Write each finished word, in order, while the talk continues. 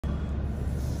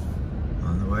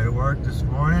On the way to work this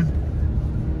morning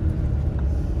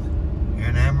here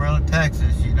in Amarillo,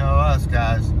 Texas. You know us,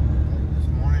 guys. This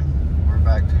morning we're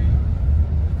back to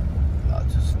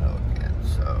lots of snow again.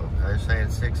 So they're saying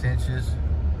 6 inches.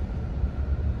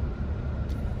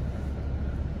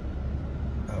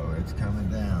 Oh, it's coming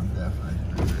down, definitely.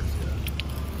 There it is, yeah.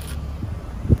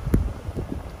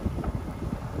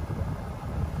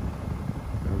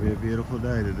 It'll be a beautiful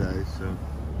day today, so.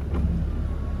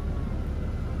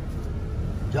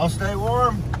 Y'all stay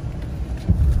warm.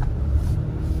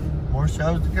 More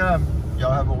shows to come.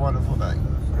 Y'all have a wonderful day.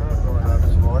 So going on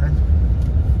this morning.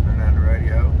 Turn on the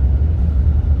radio.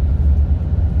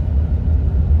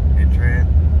 Get Trent.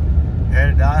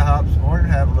 Headed to IHOP this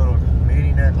morning. Have a little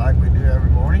meeting that like we do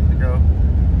every morning to go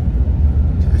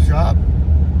to the shop.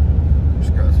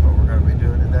 Discuss what we're going to be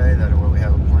doing today. That way we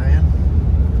have a plan.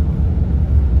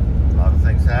 A lot of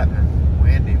things happening.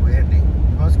 Windy.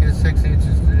 Supposed to get 6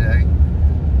 inches today.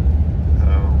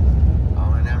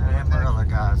 All in Amarillo,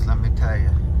 guys, let me tell you.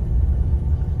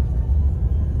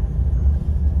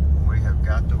 We have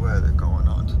got the weather going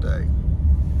on today.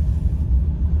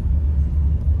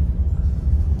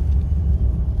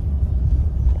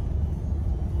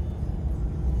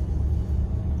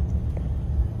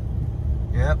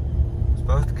 Yep,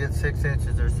 supposed to get 6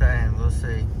 inches, they're saying. We'll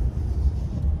see.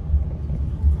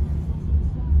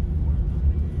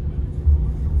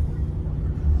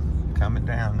 Coming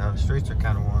down though, the streets are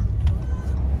kind of warm.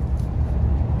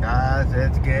 Guys,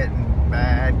 it's getting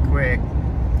bad quick.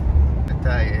 I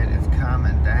tell you, it is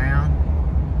coming down.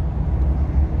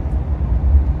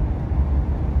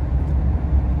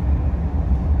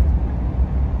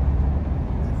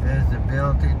 The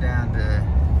visibility down to,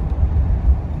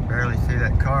 barely see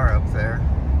that car up there.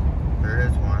 There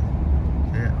is one.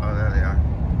 See it? Oh, there they are.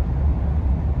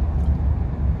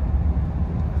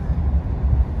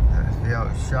 There's the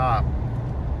old shop.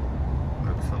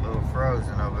 Looks a little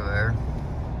frozen over there.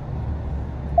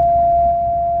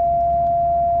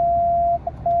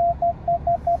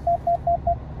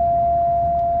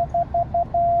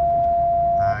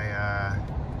 My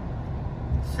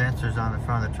sensors on the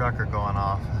front of the truck are going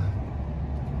off.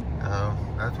 So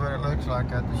that's what it looks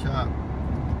like at the shop.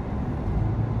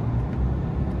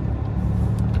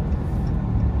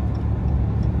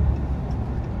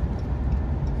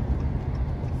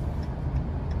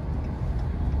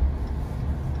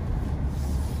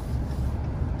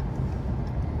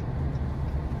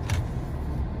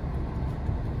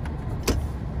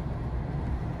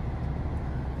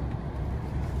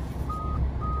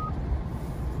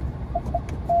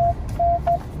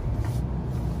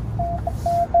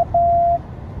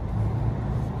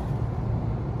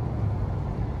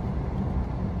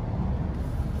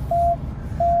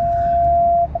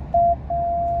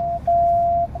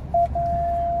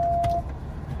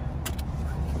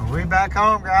 We back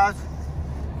home, guys.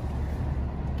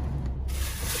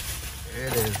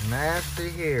 It is nasty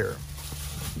here.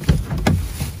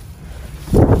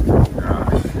 Gosh.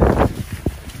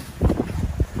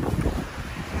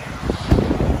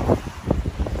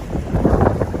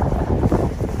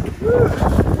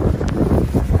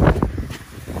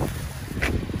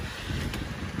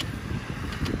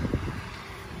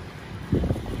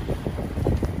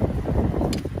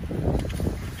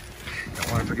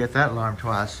 Don't want to forget that alarm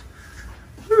twice.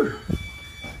 Whew.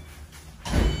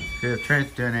 See if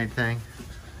Trent's doing anything.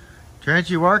 Trent,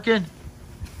 you working?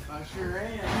 I sure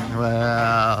am.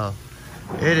 Well,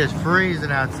 it is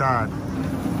freezing outside.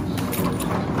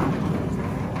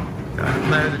 Trying to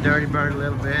play with the Dirty Bird a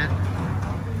little bit.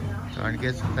 Trying to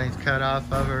get some things cut off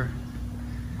of her.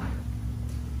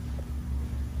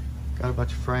 Got a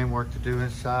bunch of framework to do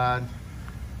inside.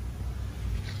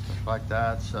 Stuff like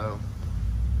that, so.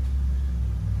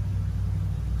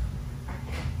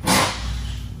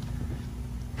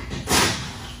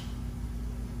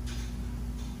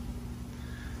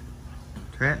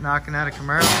 Trent knocking out a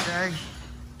Camaro today?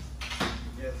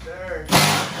 Yes, sir.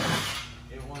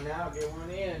 Get one out, get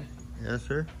one in. Yes,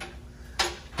 sir.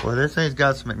 Well, this thing's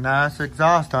got some nice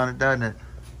exhaust on it, doesn't it?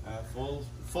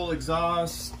 Full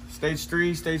exhaust, stage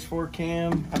 3, stage 4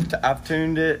 cam. I've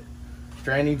tuned it.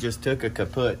 Stranny just took a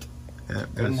kaput. Yeah,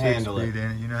 couldn't handle it.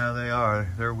 In it. You know how they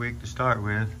are. They're weak to start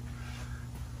with.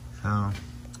 So, all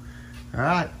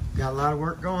right. Got a lot of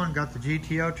work going. Got the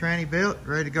GTO tranny built,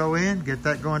 ready to go in. Get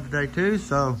that going today too.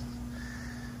 So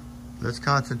let's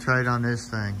concentrate on this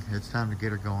thing. It's time to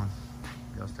get her going.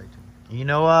 Y'all stay tuned. You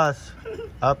know us.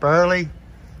 Up early,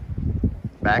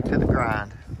 back to the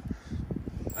grind.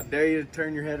 I dare you to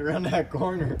turn your head around that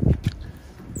corner.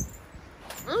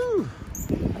 Ooh.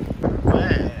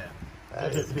 Man,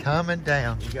 It's coming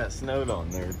down. You got snowed on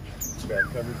there. Got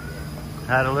covered.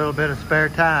 Had a little bit of spare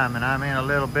time, and I mean a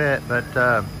little bit, but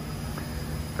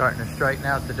starting to straighten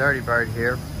out the Dirty Bird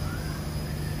here.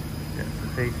 Getting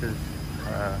some pieces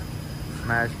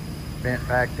smashed, bent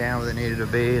back down where they needed to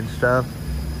be and stuff.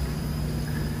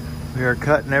 We are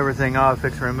cutting everything off,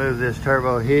 fixing to remove this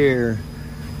turbo here.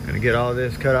 Gonna get all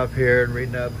this cut up here and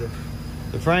reading up.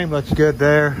 The frame looks good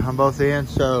there on both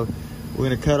ends, so we're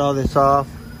gonna cut all this off,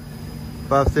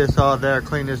 buff this all there,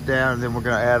 clean this down, and then we're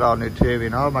gonna add all new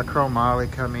tubing. All my chromoly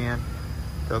come in,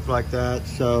 stuff like that.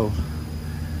 So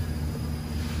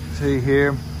see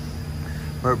here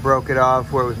where it broke it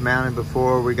off, where it was mounted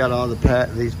before. We got all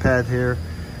these pads here.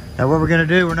 Now what we're gonna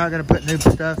do, we're not gonna put new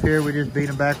stuff here. We just beat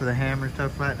them back with a hammer and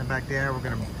stuff, flatten them back down. We're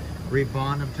gonna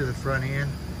rebond them to the front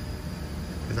end.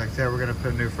 Like I said, we're gonna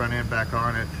put a new front end back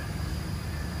on it.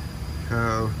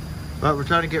 So, but we're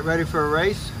trying to get ready for a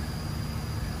race.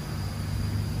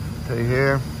 See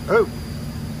here. Oh!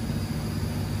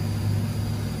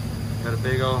 Got a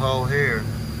big old hole here.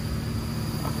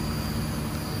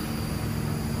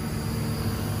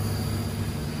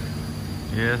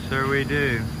 Yes, sir, we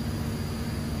do.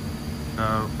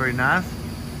 So, pretty nice.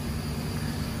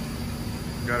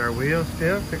 Got our wheels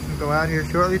still, fixing to go out here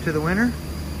shortly to the winter.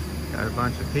 Got a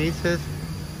bunch of pieces.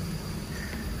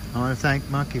 I want to thank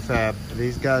Monkey Fab.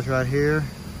 These guys right here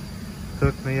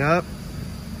hooked me up.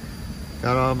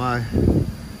 Got all my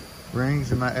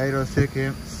rings and my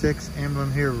 806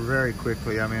 emblem here very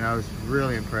quickly. I mean, I was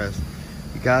really impressed.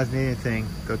 If you guys need anything,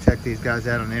 go check these guys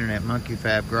out on the internet. Monkey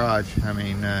Fab Garage. I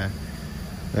mean,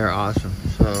 they're awesome.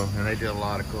 So, and they do a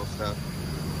lot of cool stuff.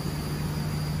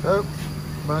 Oh,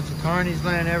 bunch of carnies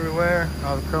laying everywhere.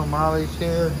 All the chromollies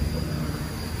here.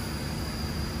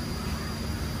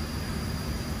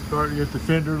 Starting to get the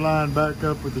fender line back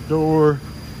up with the door,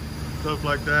 stuff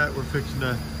like that. We're fixing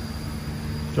to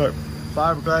start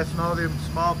fiberglassing all them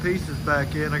small pieces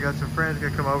back in. I got some friends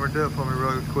gonna come over and do it for me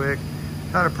real quick.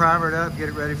 Try to primer it up, get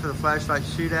it ready for the flashlight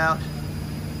shootout.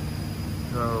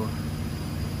 So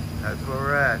that's where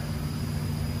we're at.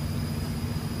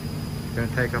 It's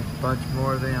gonna take a bunch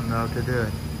more of them though to do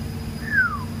it.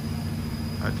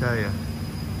 I tell you.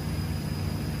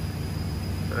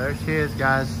 So there she is,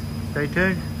 guys. Stay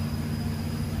tuned.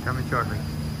 Coming shortly.